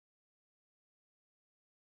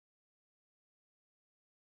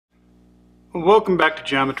Welcome back to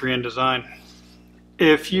Geometry and Design.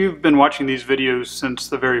 If you've been watching these videos since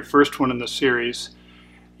the very first one in the series,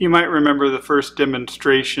 you might remember the first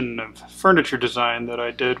demonstration of furniture design that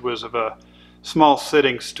I did was of a small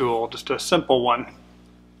sitting stool, just a simple one,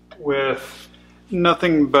 with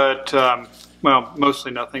nothing but, well,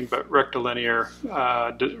 mostly nothing but rectilineal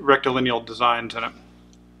designs in it.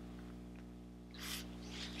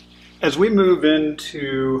 As we move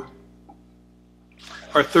into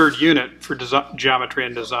our third unit for geometry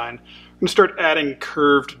and design, I'm going to start adding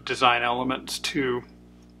curved design elements to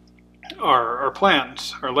our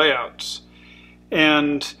plans, our layouts.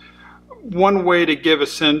 And one way to give a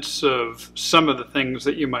sense of some of the things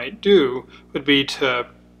that you might do would be to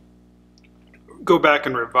go back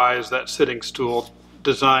and revise that sitting stool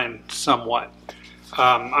design somewhat.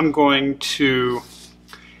 I'm going to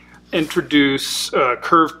introduce a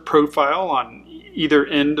curved profile on either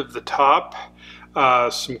end of the top,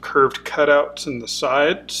 some curved cutouts in the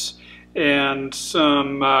sides, and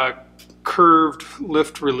some curved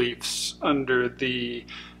lift reliefs under the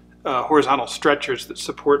horizontal stretchers that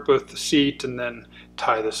support both the seat and then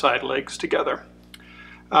tie the side legs together.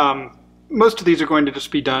 Most of these are going to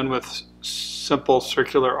just be done with simple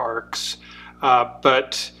circular arcs,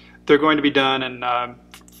 but they're going to be done in,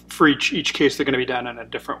 for each case they're going to be done in a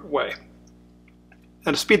different way.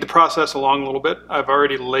 And to speed the process along a little bit, I've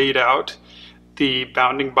already laid out the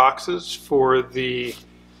bounding boxes for the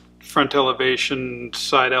front elevation,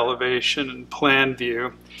 side elevation, and plan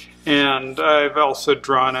view. And I've also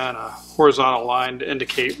drawn in a horizontal line to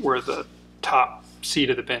indicate where the top seat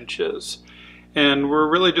of the bench is. And we're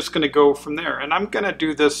really just going to go from there. And I'm going to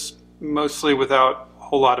do this mostly without a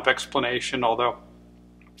whole lot of explanation, although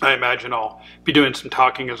I imagine I'll be doing some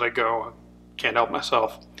talking as I go. Can't help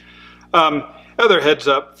myself. Other heads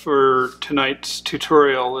up for tonight's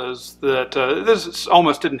tutorial is that this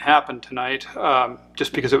almost didn't happen tonight,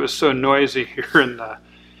 just because it was so noisy here in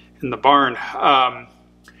the barn.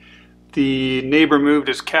 The neighbor moved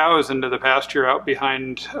his cows into the pasture out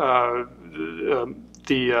behind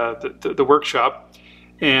the workshop,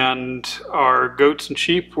 and our goats and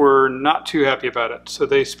sheep were not too happy about it. So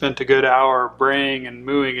they spent a good hour braying and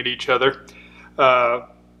mooing at each other.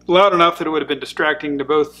 Loud enough that it would have been distracting to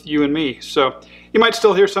both you and me. So you might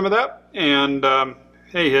still hear some of that. And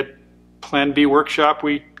hey, at Plan B workshop,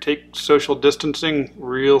 we take social distancing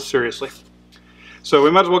real seriously. So we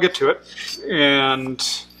might as well get to it. And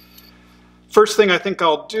first thing I think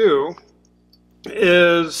I'll do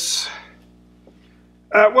is,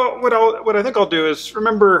 well, what I think I'll do is,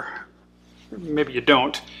 remember, maybe you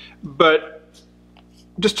don't, but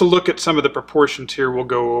just to look at some of the proportions here, we'll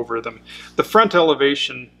go over them. The front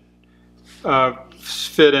elevation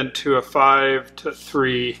fit into a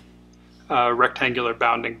 5:3 rectangular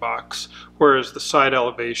bounding box, whereas the side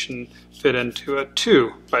elevation fit into a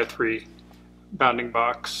 2:3 bounding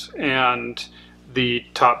box, and the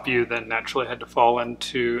top view then naturally had to fall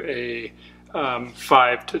into a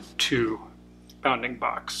 5:2 bounding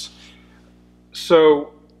box.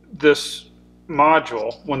 So this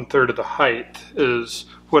module, 1/3 of the height, is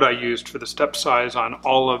what I used for the step size on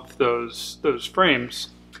all of those frames.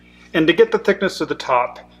 And to get the thickness of the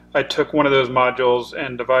top, I took one of those modules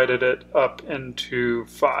and divided it up into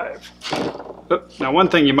 5. Now, one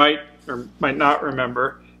thing you might or might not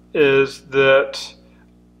remember is that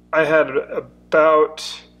I had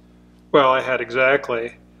about, well, I had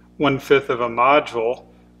exactly 1/5 of a module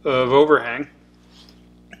of overhang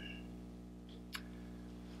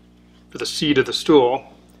for the seat of the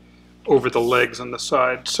stool over the legs on the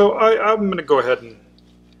side. So I'm going to go ahead and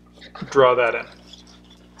draw that in.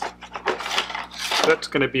 That's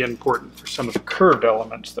going to be important for some of the curved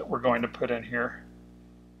elements that we're going to put in here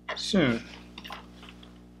soon.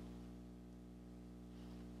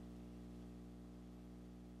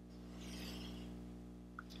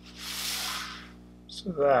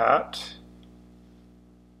 So that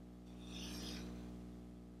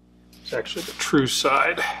is actually the true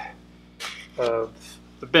side of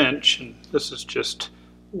the bench, and this is just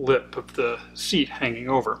lip of the seat hanging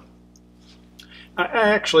over. I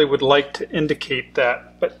actually would like to indicate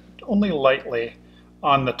that, but only lightly,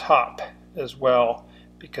 on the top as well,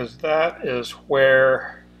 because that is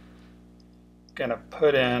where I'm going to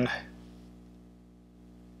put in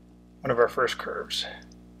one of our first curves.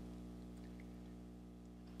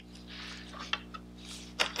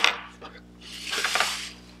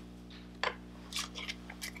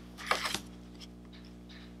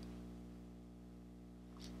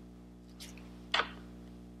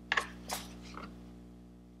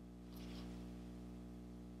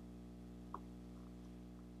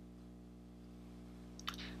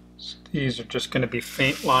 So these are just going to be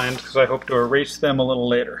faint lines because I hope to erase them a little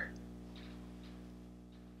later.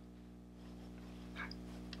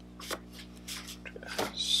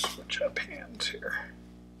 Switch up hands here.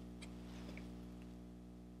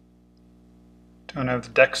 Don't have the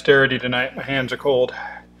dexterity tonight, my hands are cold.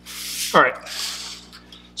 All right,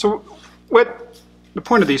 so what the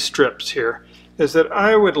point of these strips here is that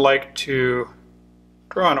I would like to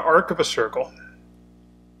draw an arc of a circle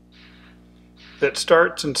that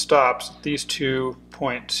starts and stops at these 2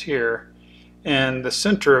 points here, and the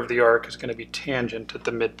center of the arc is going to be tangent at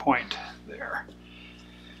the midpoint there.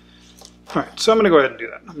 All right, so I'm going to go ahead and do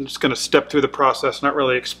that. I'm just going to step through the process, not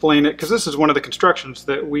really explain it, because this is one of the constructions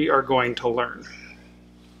that we are going to learn.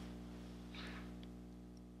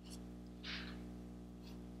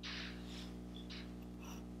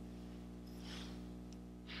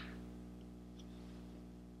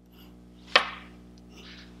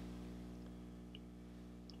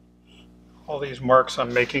 All these marks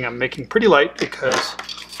I'm making pretty light because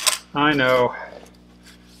I know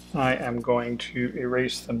I am going to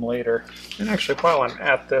erase them later. And actually, while I'm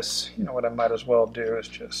at this, you know what I might as well do is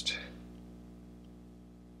just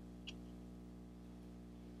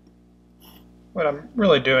what I'm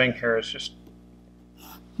really doing here is just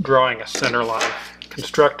drawing a center line,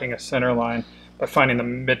 constructing a center line by finding the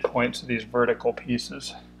midpoints of these vertical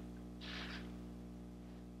pieces.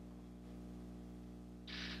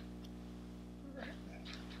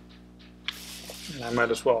 And I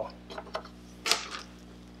might as well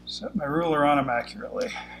set my ruler on them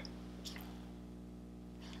accurately.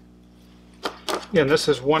 Again, this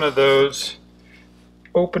is one of those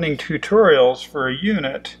opening tutorials for a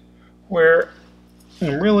unit where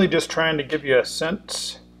I'm really just trying to give you a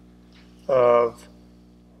sense of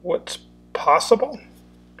what's possible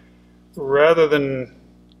rather than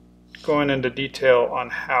going into detail on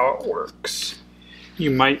how it works. You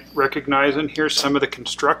might recognize in here some of the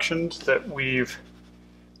constructions that we've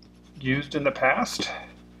used in the past.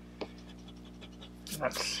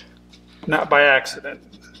 That's not by accident.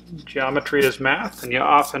 Geometry is math, and you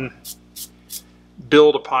often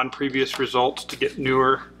build upon previous results to get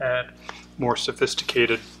newer and more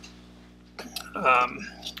sophisticated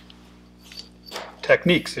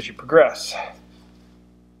techniques as you progress.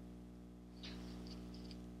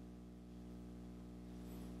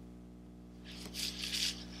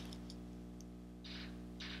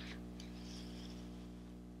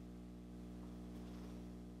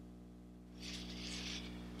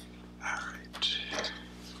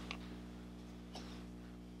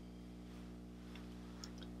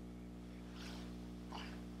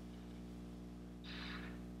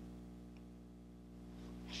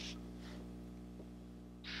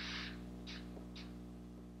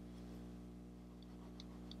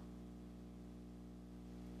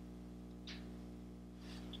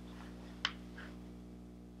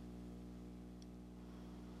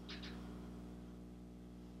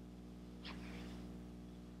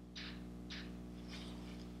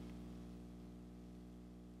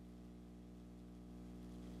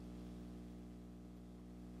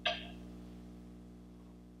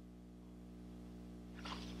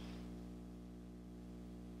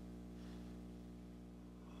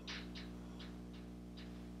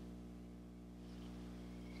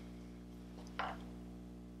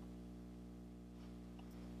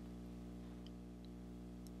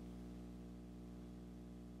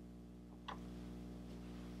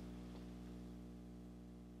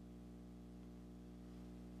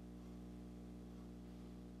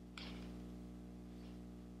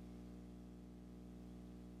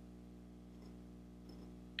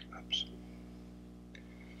 Oops.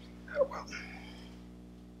 Oh well.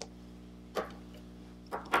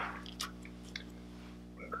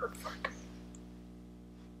 Wonder if I can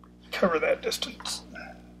cover that distance,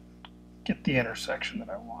 get the intersection that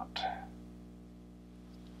I want.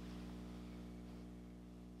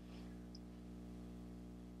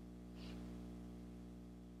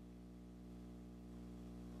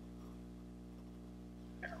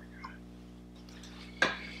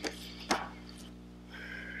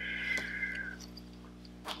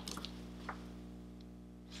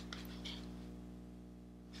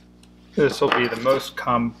 This will be the most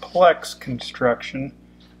complex construction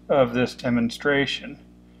of this demonstration.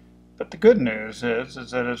 But the good news is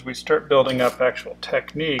that as we start building up actual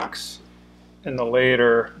techniques in the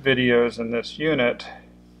later videos in this unit,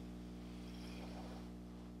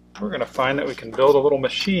 we're going to find that we can build a little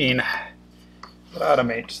machine that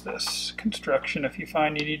automates this construction if you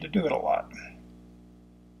find you need to do it a lot.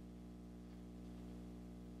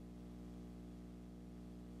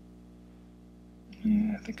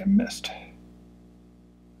 Yeah, I think I missed.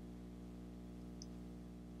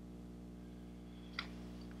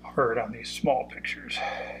 hard on these small pictures.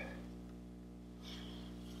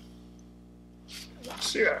 Let's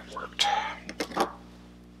see how it worked.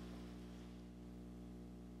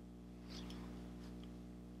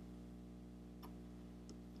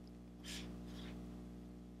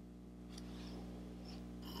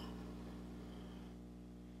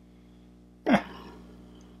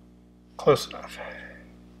 Close enough.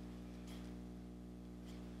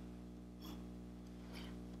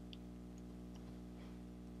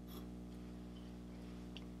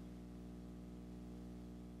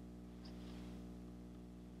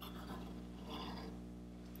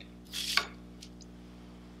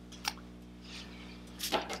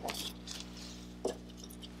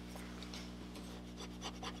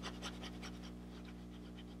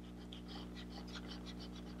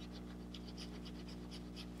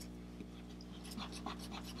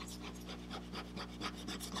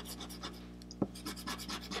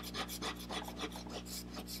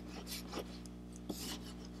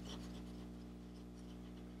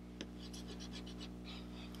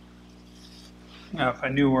 Now, if I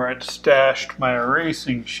knew where I'd stashed my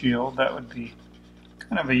erasing shield, that would be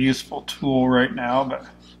kind of a useful tool right now, but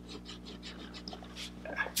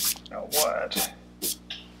you know what?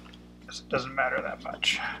 Guess it doesn't matter that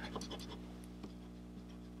much.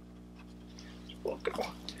 We'll go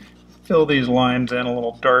fill these lines in a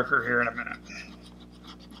little darker here in a minute.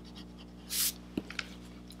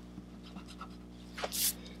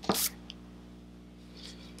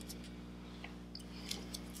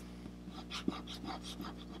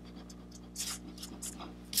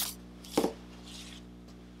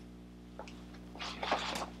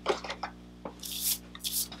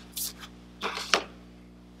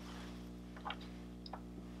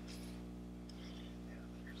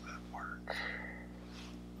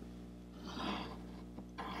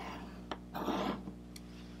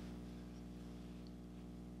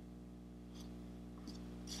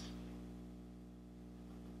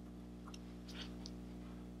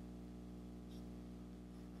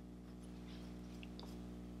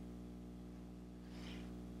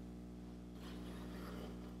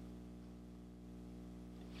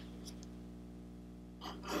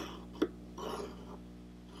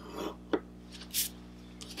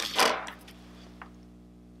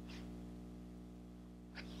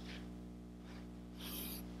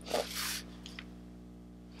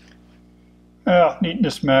 Well,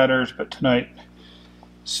 neatness matters, but tonight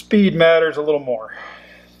speed matters a little more.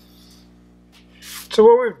 So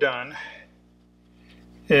what we've done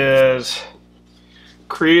is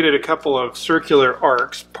created a couple of circular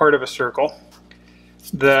arcs, part of a circle,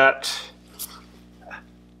 that,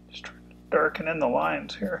 just trying to darken in the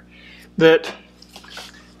lines here, that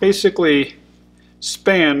basically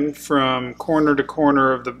span from corner to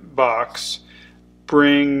corner of the box,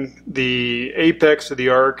 bring the apex of the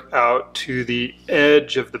arc out to the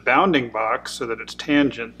edge of the bounding box so that it's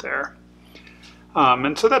tangent there.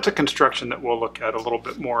 And so that's a construction that we'll look at a little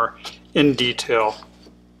bit more in detail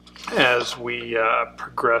as we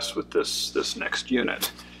progress with this next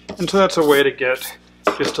unit. And so that's a way to get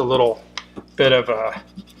just a little bit of a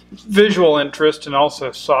visual interest and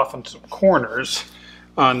also soften some corners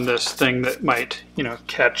on this thing that might, you know,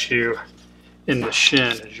 catch you in the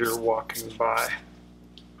shin as you're walking by.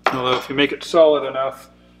 Although if you make it solid enough,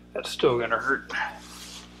 that's still going to hurt.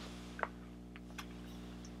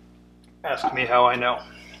 Ask me how I know.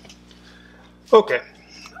 Okay,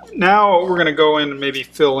 now we're going to go in and maybe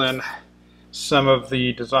fill in some of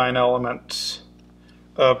the design elements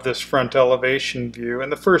of this front elevation view.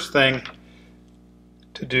 And the first thing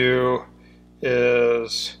to do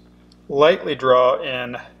is lightly draw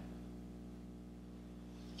in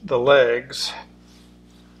the legs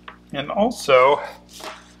and also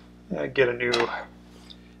get a new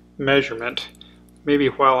measurement. Maybe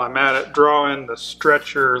while I'm at it, draw in the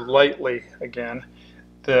stretcher lightly again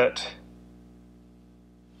that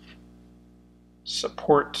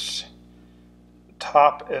supports the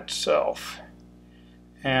top itself.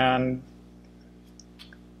 And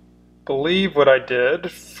believe what I did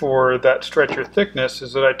for that stretcher thickness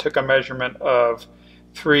is that I took a measurement of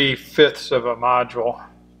 3/5 of a module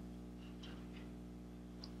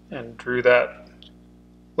and drew that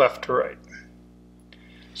left to right.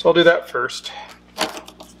 So I'll do that first.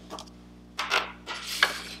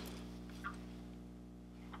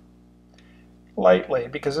 Lightly,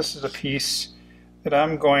 because this is a piece that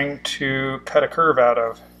I'm going to cut a curve out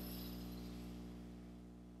of.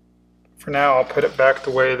 For now, I'll put it back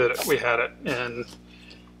the way that we had it in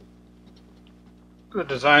the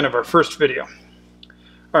design of our first video.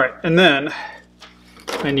 Alright, and then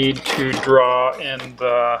I need to draw in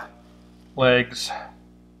the legs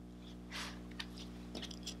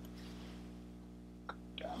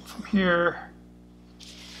from here.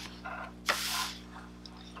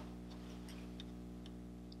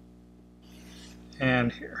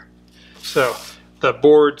 And here. So the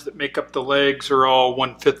boards that make up the legs are all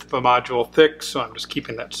 1/5 of a module thick, so I'm just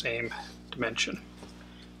keeping that same dimension.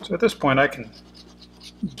 So at this point I can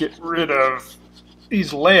get rid of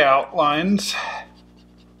these layout lines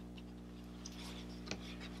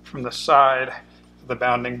from the side of the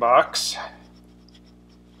bounding box.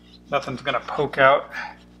 Nothing's going to poke out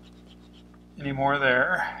anymore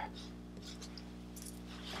there.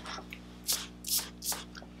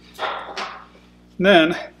 And then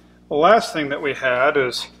the last thing that we had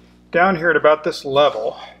is down here at about this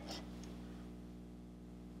level,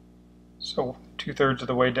 so 2/3 of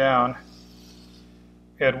the way down,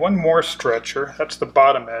 we had one more stretcher. That's the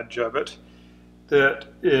bottom edge of it. That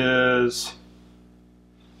is,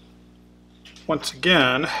 once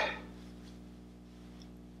again,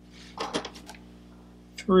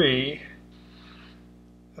 3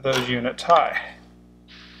 of those units high.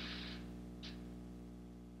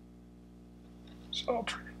 So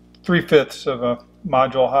 3/5 of a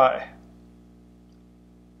module high.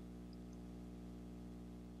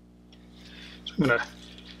 So I'm going to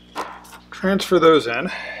transfer those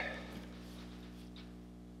in.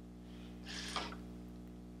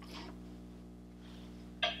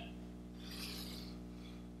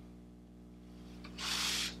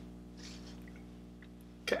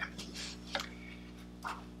 Okay.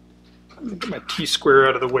 Let me get my T-square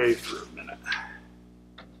out of the way for a minute.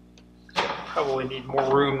 Probably need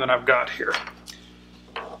more room than I've got here.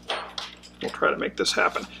 We'll try to make this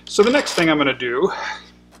happen. So the next thing I'm going to do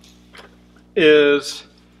is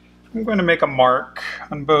I'm going to make a mark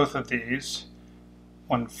on both of these,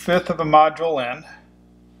 1/5 of a module in.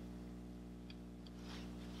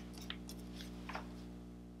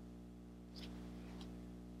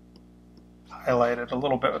 Highlight it a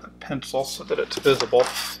little bit with a pencil so that it's visible.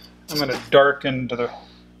 I'm going to darken to the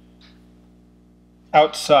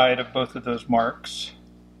outside of both of those marks.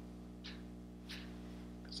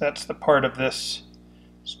 That's the part of this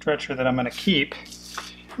stretcher that I'm going to keep.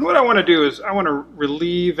 And what I want to do is I want to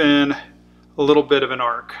relieve in a little bit of an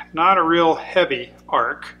arc. Not a real heavy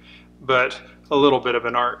arc, but a little bit of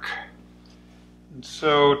an arc. And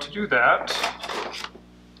so to do that,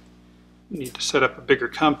 you need to set up a bigger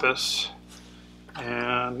compass.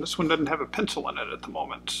 And this one doesn't have a pencil in it at the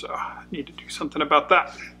moment, so I need to do something about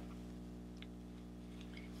that.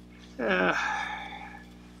 Yeah,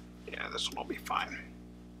 this one will be fine.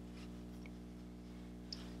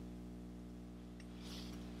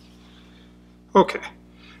 Okay.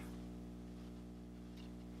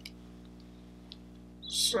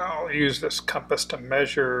 So I'll use this compass to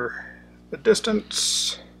measure the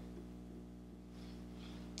distance.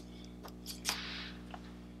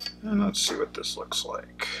 And let's see what this looks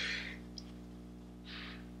like.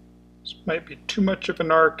 This might be too much of an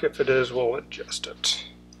arc. If it is, we'll adjust it.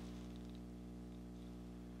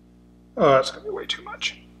 Oh, that's going to be way too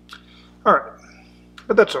much. All right,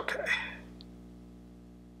 but that's okay.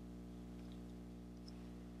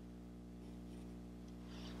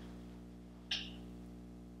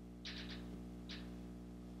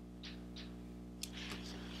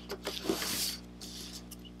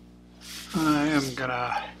 I am going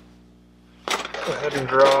to go ahead and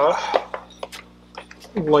draw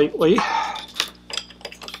lightly a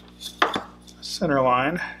center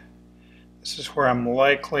line. This is where I'm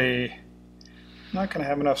likely not going to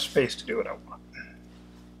have enough space to do what I want.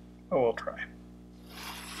 But we'll try.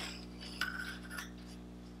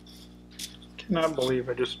 Cannot believe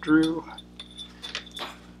I just drew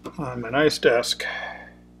on my nice desk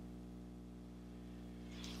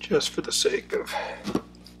just for the sake of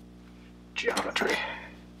geometry.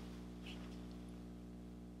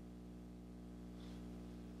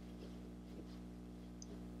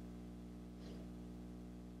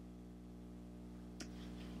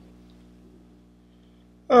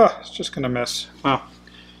 Oh, it's just going to miss. Well,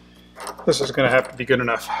 this is going to have to be good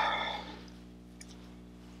enough.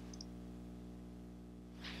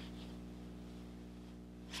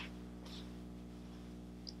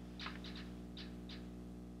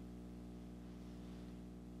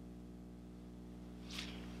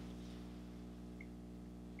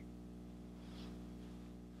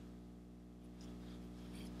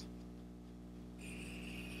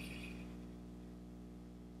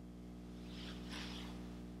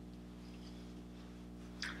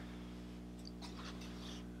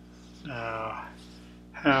 Now,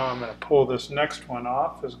 how I'm going to pull this next one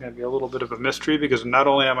off is going to be a little bit of a mystery, because not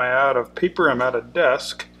only am I out of paper, I'm out of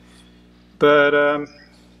desk, but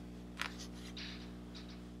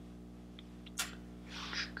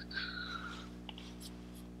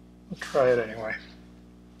I'll try it anyway.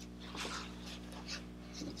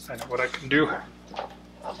 I know what I can do.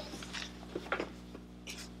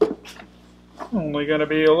 Only going to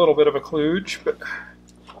be a little bit of a kludge, but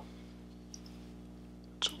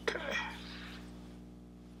it's okay.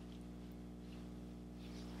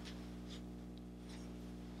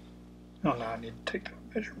 Oh, now I need to take the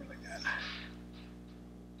measurement again.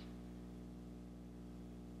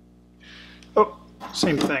 Oh,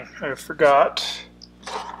 same thing. I forgot.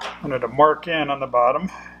 I wanted to mark in on the bottom.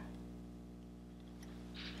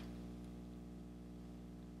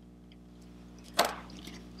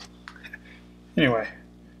 Anyway,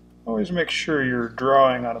 always make sure you're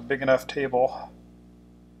drawing on a big enough table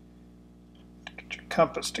to get your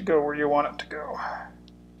compass to go where you want it to go.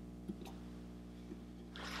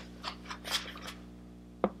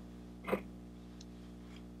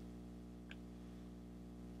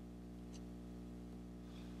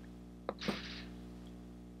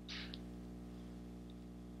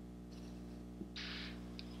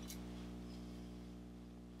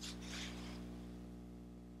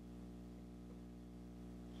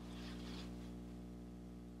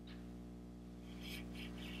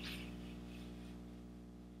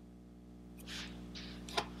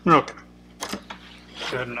 Okay,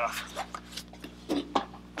 good enough.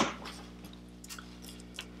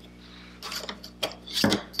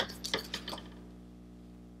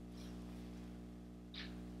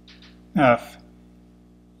 Now, if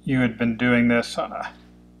you had been doing this on a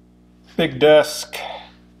big desk,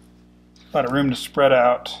 a lot of room to spread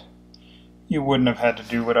out, you wouldn't have had to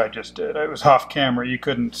do what I just did. I was off camera, you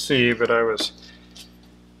couldn't see, but I was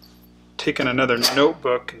taking another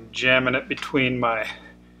notebook and jamming it between my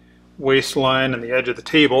waistline and the edge of the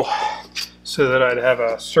table so that I'd have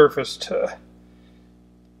a surface to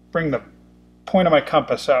bring the point of my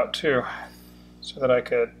compass out to, so that I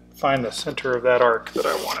could find the center of that arc that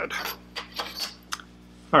I wanted.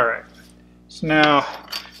 Alright, so now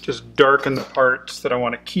just darken the parts that I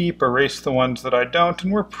want to keep, erase the ones that I don't,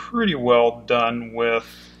 and we're pretty well done with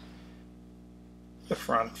the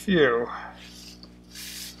front view.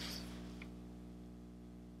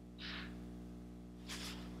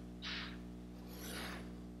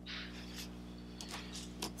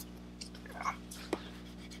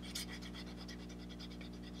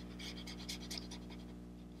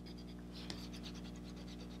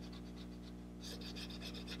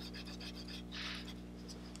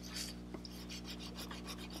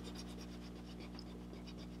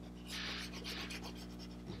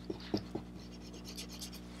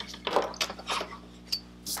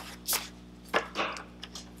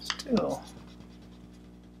 Still,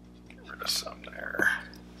 get rid of some there.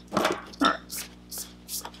 Alright.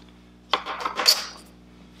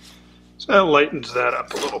 So that lightens that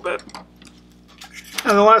up a little bit.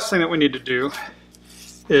 And the last thing that we need to do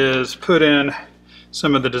is put in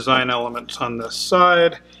some of the design elements on this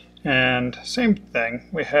side. And same thing,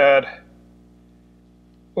 we had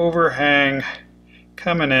overhang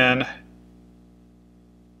coming in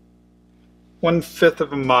 1/5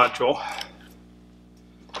 of a module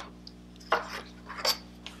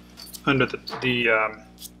under the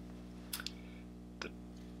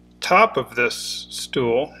top of this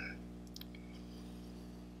stool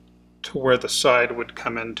to where the side would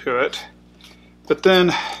come into it. But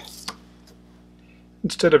then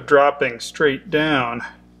instead of dropping straight down,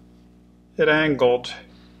 it angled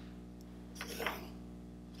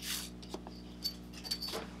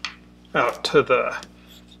out to the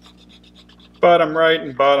bottom right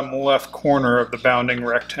and bottom left corner of the bounding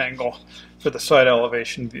rectangle for the side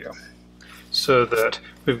elevation view, so that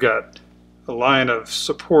we've got a line of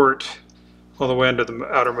support all the way under the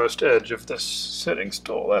outermost edge of this sitting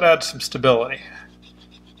stool. That adds some stability.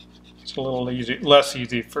 It's a little less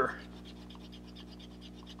easy for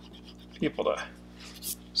people to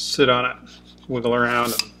sit on it, wiggle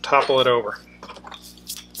around, and topple it over.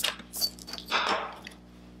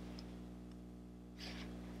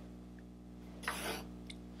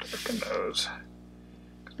 Darken those.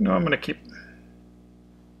 I know I'm going to keep.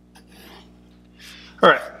 All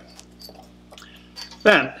right.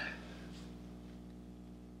 Then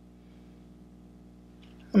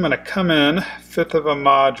I'm going to come in 1/5 of a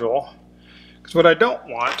module, because what I don't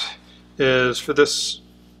want is for this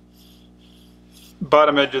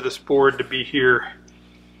bottom edge of this board to be here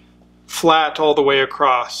flat all the way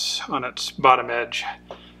across on its bottom edge.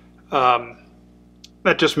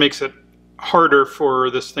 That just makes it harder for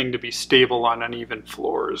this thing to be stable on uneven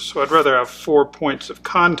floors. So I'd rather have 4 points of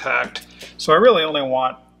contact. So I really only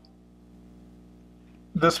want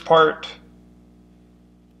this part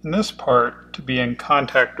in this part to be in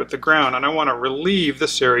contact with the ground, and I want to relieve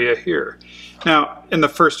this area here. Now, in the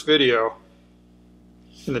first video,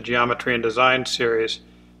 in the Geometry and Design series,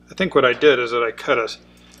 I think what I did is that I cut a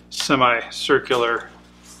semicircular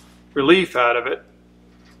relief out of it,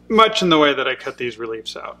 much in the way that I cut these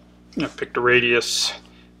reliefs out. I picked a radius,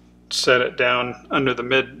 set it down under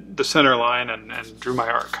the center line, and drew my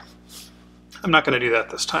arc. I'm not going to do that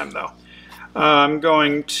this time, though. I'm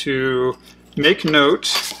going to make note.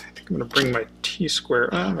 I think I'm going to bring my T-square.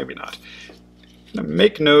 Maybe not. I'm going to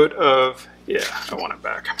make note of. Yeah, I want it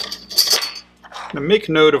back. I'm going to make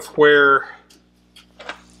note of where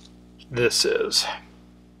this is.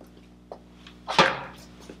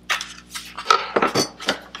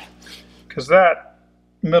 Because that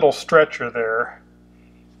middle stretcher there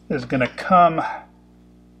is going to come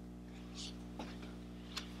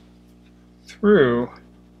through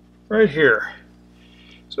right here.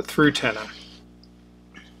 It's a through tenon.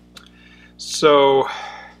 So,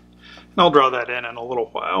 and I'll draw that in a little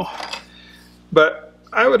while. But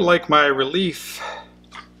I would like my relief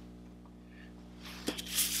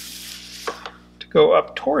to go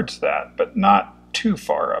up towards that, but not too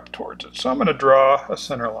far up towards it. So I'm going to draw a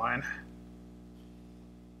center line.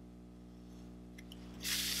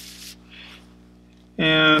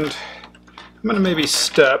 And I'm going to maybe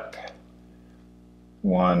step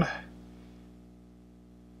 1,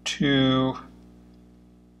 2,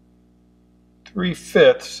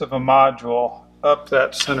 3/5 of a module up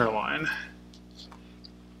that center line.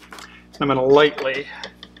 I'm going to lightly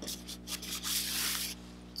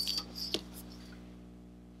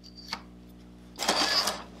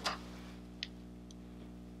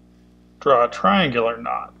draw a triangular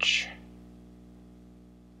notch.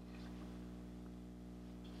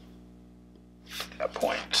 At that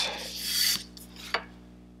point.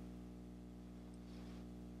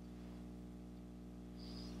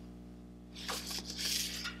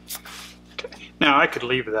 Okay. Now I could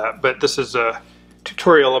leave that, but this is a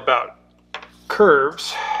tutorial about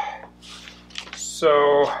curves,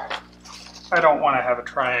 so I don't want to have a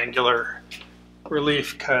triangular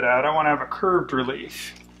relief cut out. I want to have a curved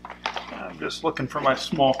relief. I'm just looking for my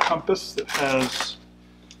small compass that has,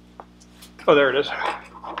 oh, there it is,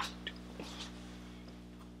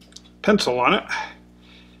 pencil on it.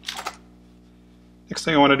 Next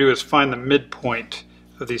thing I want to do is find the midpoint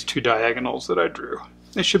of these two diagonals that I drew.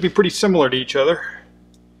 They should be pretty similar to each other.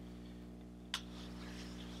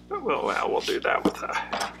 But we'll do that with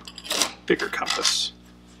a bigger compass,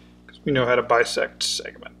 because we know how to bisect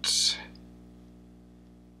segments.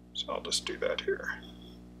 So I'll just do that here.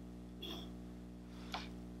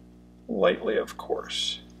 Lightly, of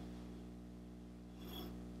course.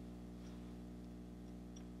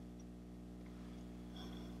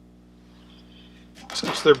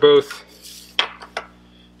 Since they're both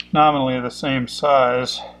nominally the same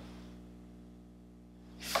size,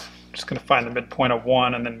 I'm just going to find the midpoint of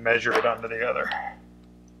one and then measure it onto the other.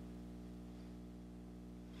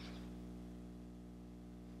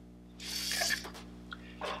 Okay.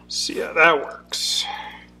 See how that works.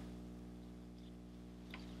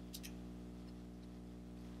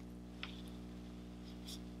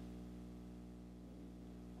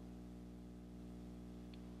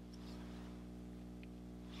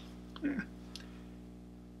 Didn't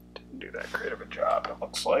do that great of a job, it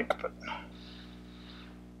looks like, but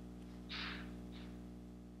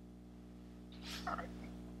all right.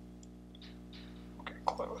 Okay,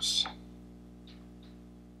 close.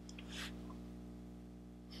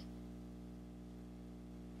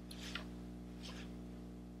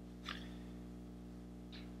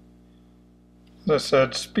 As I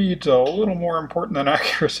said, speed's a little more important than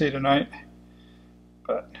accuracy tonight,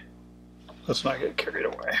 but let's not get carried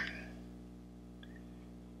away.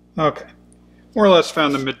 Okay, more or less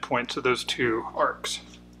found the midpoints of those two arcs,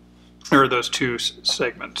 or those two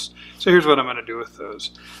segments. So here's what I'm going to do with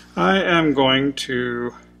those. I am going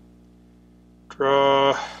to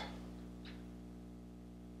draw,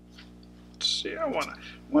 let's see, I want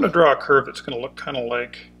to draw a curve that's going to look kind of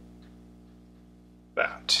like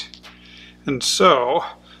that. And so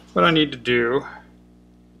what I need to do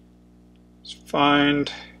is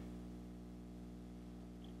find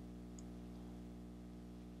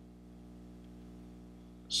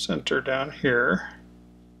center down here.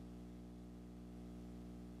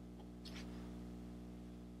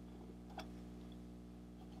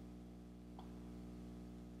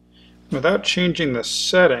 Without changing the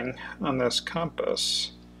setting on this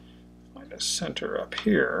compass, find a center up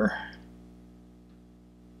here.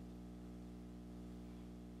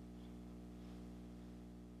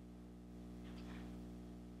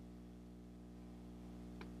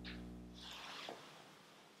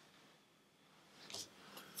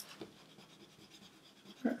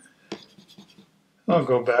 I'll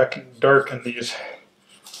go back and darken these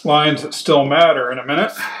lines that still matter in a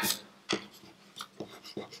minute.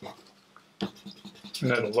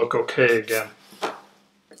 And it'll look okay again.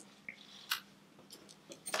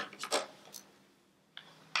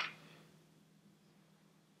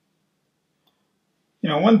 You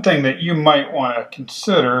know, one thing that you might want to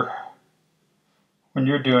consider when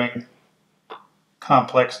you're doing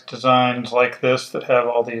complex designs like this that have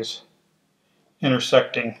all these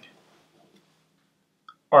intersecting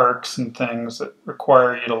arcs and things that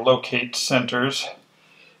require you to locate centers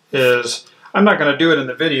is, I'm not going to do it in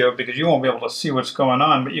the video because you won't be able to see what's going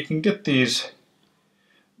on, but you can get these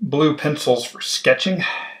blue pencils for sketching,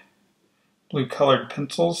 blue colored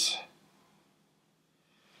pencils.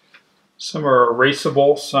 Some are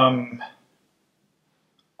erasable, some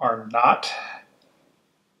are not.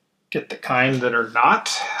 Get the kind that are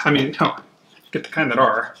not. I mean, no, get the kind that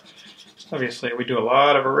are. Obviously, we do a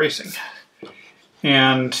lot of erasing.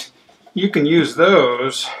 And you can use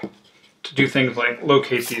those to do things like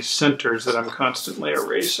locate these centers that I'm constantly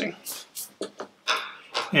erasing.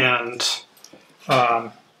 And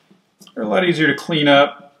they're a lot easier to clean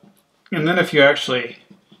up. And then if you actually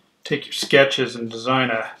take your sketches and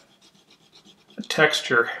design a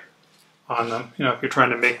texture on them, you know, if you're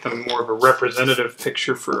trying to make them more of a representative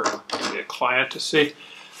picture for a client to see,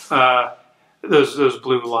 those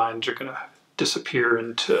blue lines are going to disappear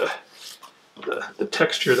into the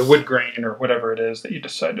texture, the wood grain, or whatever it is that you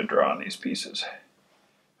decide to draw on these pieces.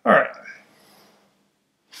 All right.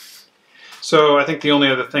 So I think the only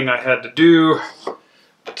other thing I had to do,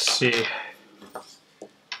 let's see,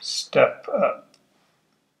 step up,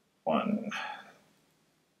 1,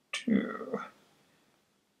 2,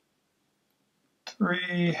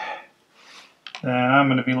 3, and I'm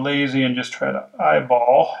going to be lazy and just try to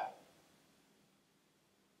eyeball.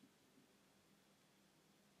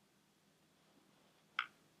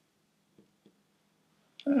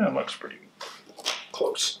 That looks pretty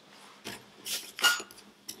close.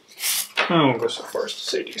 I won't go so far as to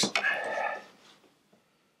say decent.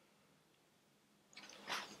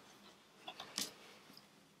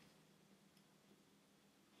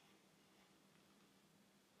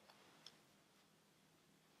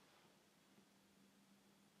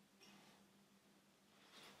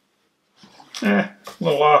 A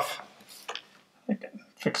little off. I can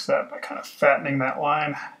fix that by kind of fattening that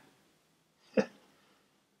line.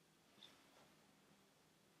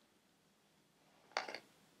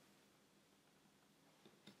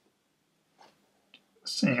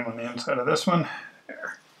 Same on the inside of this one.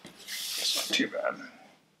 There. It's not too bad.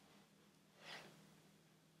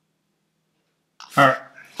 All right.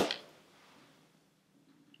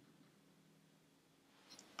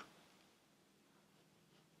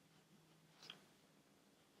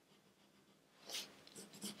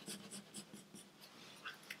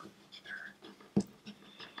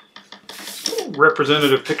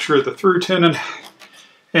 Representative picture of the through tenon,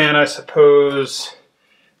 and I suppose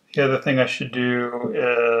the other thing I should do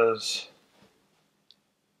is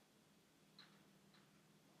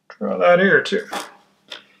draw that here too.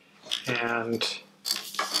 And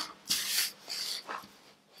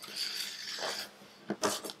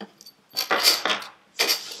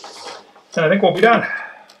I think we'll be done.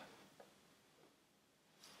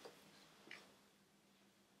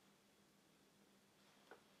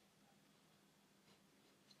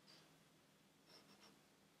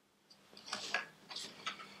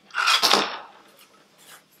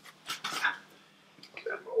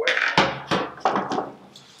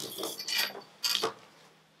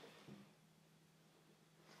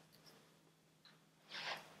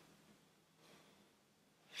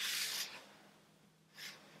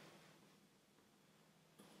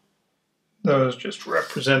 Those just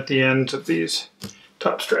represent the ends of these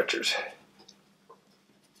top stretchers.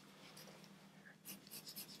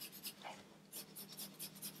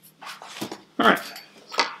 All right,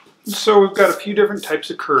 so we've got a few different types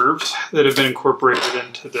of curves that have been incorporated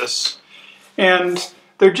into this, and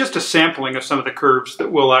they're just a sampling of some of the curves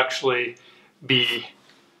that we'll actually be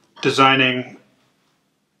designing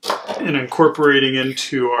and incorporating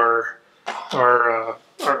into our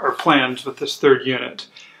plans with this third unit.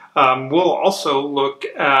 We'll also look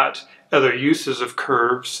at other uses of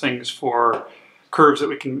curves, things for curves that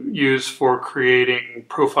we can use for creating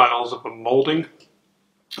profiles of a molding,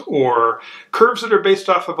 or curves that are based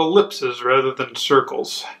off of ellipses rather than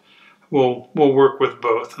circles. We'll work with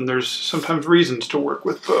both, and there's sometimes reasons to work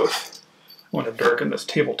with both. I want to darken this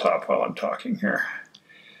tabletop while I'm talking here.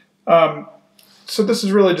 So this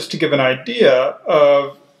is really just to give an idea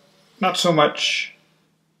of not so much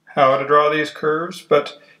how to draw these curves,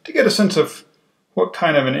 but to get a sense of what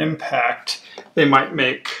kind of an impact they might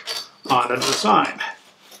make on a design.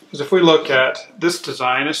 Because if we look at this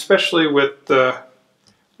design, especially with the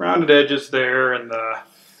rounded edges there and the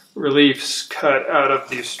reliefs cut out of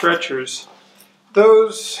these stretchers,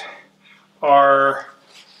 those are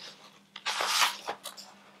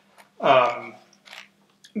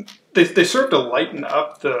they serve to lighten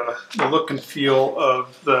up the look and feel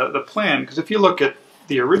of the plan. Because if you look at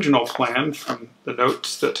the original plan from the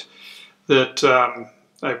notes that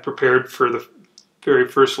I prepared for the very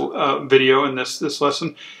first video in this lesson,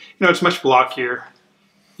 you know, it's much blockier.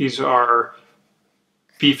 These are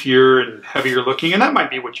beefier and heavier looking, and that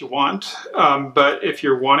might be what you want. But if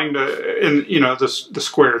you're wanting to, and you know, the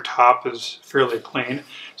square top is fairly plain.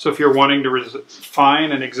 So if you're wanting to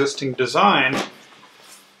refine an existing design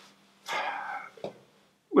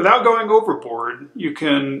without going overboard, you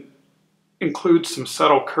can include some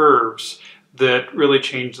subtle curves that really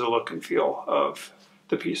change the look and feel of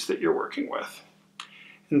the piece that you're working with.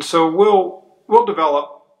 And so we'll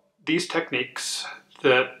develop these techniques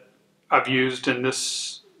that I've used in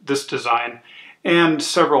this design and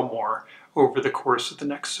several more over the course of the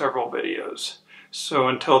next several videos. So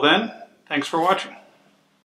until then, thanks for watching.